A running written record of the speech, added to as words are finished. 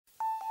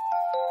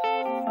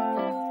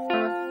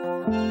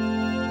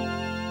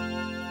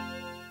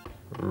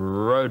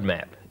road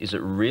map. Is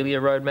it really a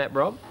road map,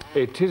 Rob?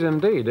 It is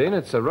indeed, Deane.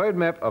 It's a road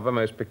map of a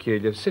most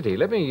peculiar city.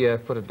 Let me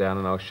put it down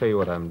and I'll show you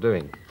what I'm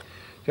doing.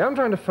 See, I'm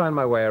trying to find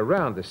my way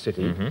around this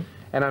city,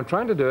 and I'm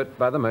trying to do it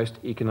by the most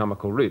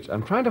economical routes.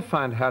 I'm trying to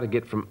find how to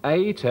get from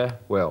A to,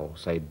 well,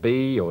 say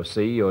B or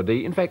C or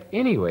D, in fact,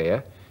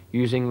 anywhere,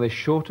 using the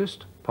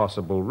shortest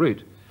possible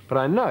route. But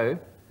I know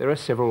there are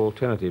several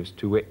alternatives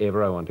to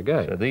wherever I want to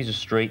go. So these are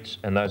streets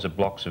and those are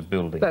blocks of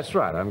buildings. That's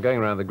right, I'm going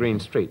around the green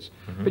streets.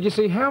 But you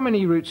see, how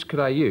many routes could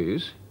I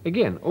use?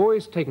 Again,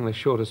 always taking the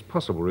shortest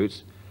possible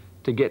routes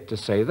to get to,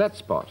 say, that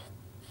spot,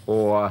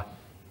 or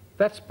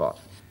that spot,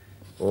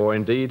 or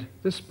indeed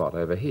this spot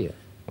over here.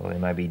 Well, there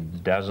may be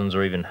dozens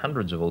or even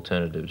hundreds of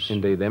alternatives.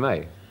 Indeed there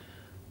may.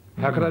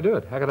 How could I do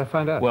it? How could I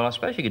find out? Well, I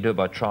suppose you could do it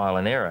by trial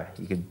and error.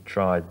 You could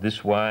try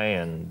this way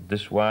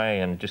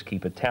and just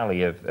keep a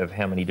tally of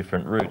how many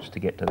different routes to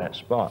get to that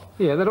spot.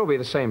 Yeah, that'll be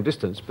the same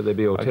distance, but there'll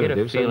be alternatives. I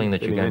get a feeling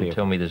that you're going to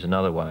tell me there's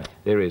another way.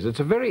 There is. It's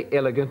a very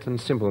elegant and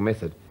simple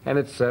method, and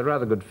it's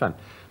rather good fun.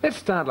 Let's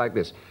start like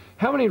this.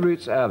 How many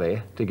routes are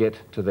there to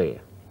get to there?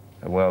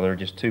 Well, there are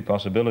just two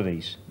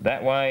possibilities,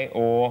 that way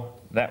or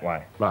that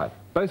way. Right.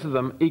 Both of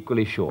them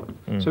equally short.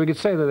 So we could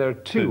say that there are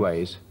two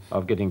ways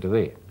of getting to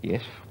there.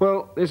 Yes.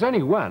 Well, there's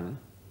only one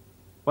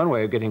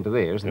way of getting to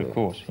there, isn't there? Of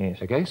course,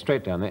 yes. Okay,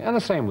 straight down there. And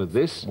the same with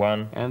this.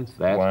 One. And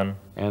that. One.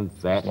 And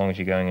that. As long as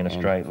you're going in a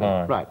straight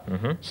line. Right.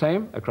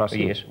 Same across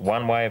here. Yes,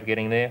 one way of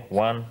getting there.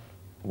 One,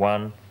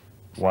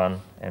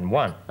 and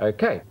one.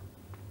 Okay.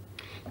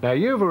 Now,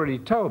 you've already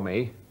told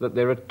me that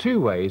there are two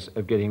ways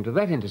of getting to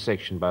that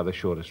intersection by the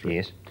shortest route.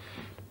 Yes.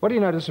 What do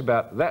you notice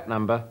about that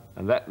number,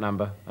 and that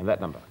number, and that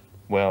number?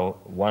 Well,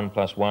 1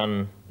 +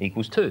 1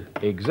 = 2.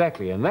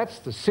 Exactly, and that's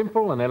the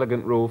simple and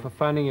elegant rule for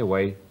finding your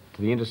way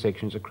to the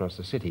intersections across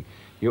the city.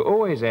 You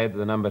always add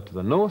the number to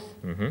the north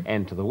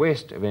and to the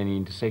west of any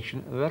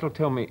intersection. That'll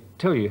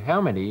tell you how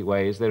many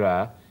ways there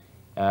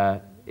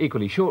are,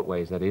 equally short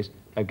ways, that is,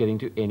 of getting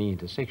to any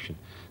intersection.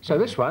 So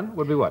this one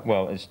would be what?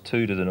 Well, it's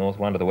 2 to the north,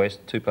 1 to the west,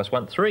 2 +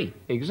 1, 3.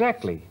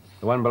 Exactly.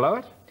 The one below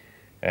it?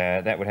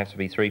 That would have to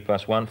be 3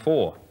 + 1,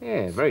 4.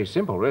 Yeah, very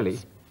simple, really.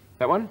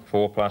 That one?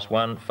 4 +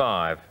 1,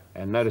 5.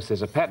 And notice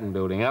there's a pattern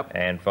building up.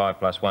 And 5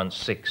 + 1,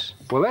 6.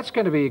 Well, that's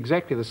going to be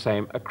exactly the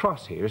same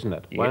across here, isn't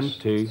it? Yes. 1,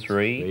 2,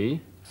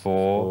 3,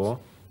 4,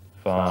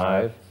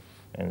 5,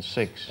 and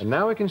 6. And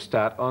now we can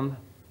start on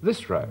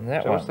this row.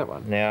 What's that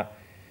one? Now,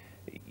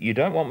 you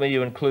don't want me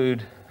to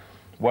include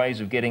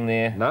ways of getting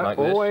there no, like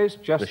always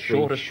this? just the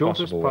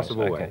shortest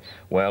possible way. Okay.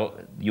 Well,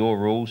 your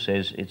rule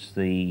says it's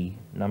the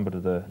number to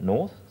the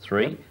north,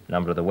 3,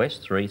 number to the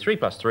west, 3, 3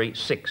 + 3,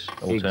 6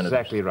 alternatives.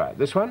 Exactly right.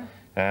 This one?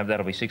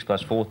 That'll be 6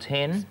 + 4,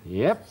 10.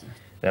 Yep.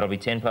 That'll be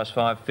 10 +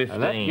 5, 15.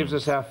 And that gives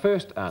us our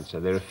first answer.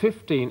 There are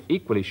 15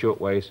 equally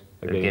short ways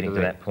of getting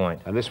to that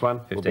point. And this one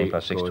 15 will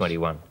be, + 6,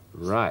 21.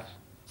 Right.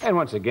 And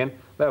once again,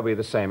 they'll be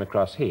the same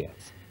across here.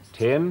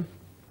 10,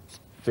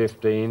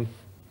 15,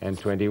 and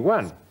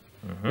 21.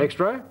 Next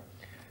row?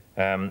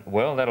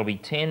 Well, that'll be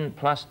 10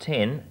 +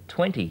 10,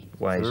 20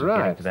 ways of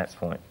getting to that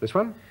point. This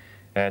one?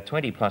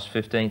 20 +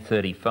 15,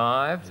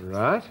 35.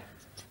 Right.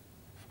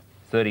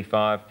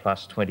 35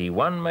 +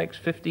 21 makes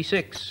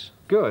 56.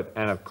 Good.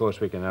 And of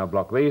course we can now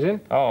block these in.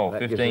 Oh,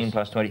 15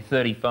 + 20,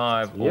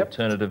 35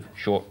 alternative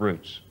short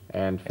routes.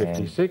 And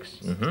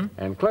 56.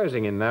 And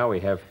closing in now we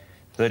have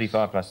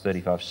 35 +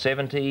 35,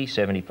 70.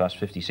 70 +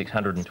 56,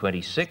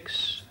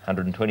 126.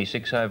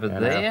 126 over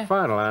and there. Our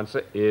final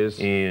answer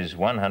is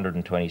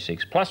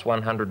 126 +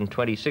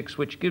 126,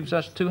 which gives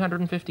us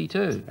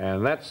 252.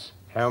 And that's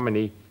how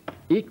many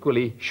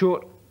equally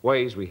short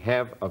ways we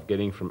have of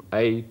getting from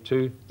A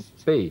to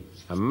B.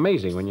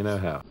 Amazing when you know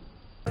how.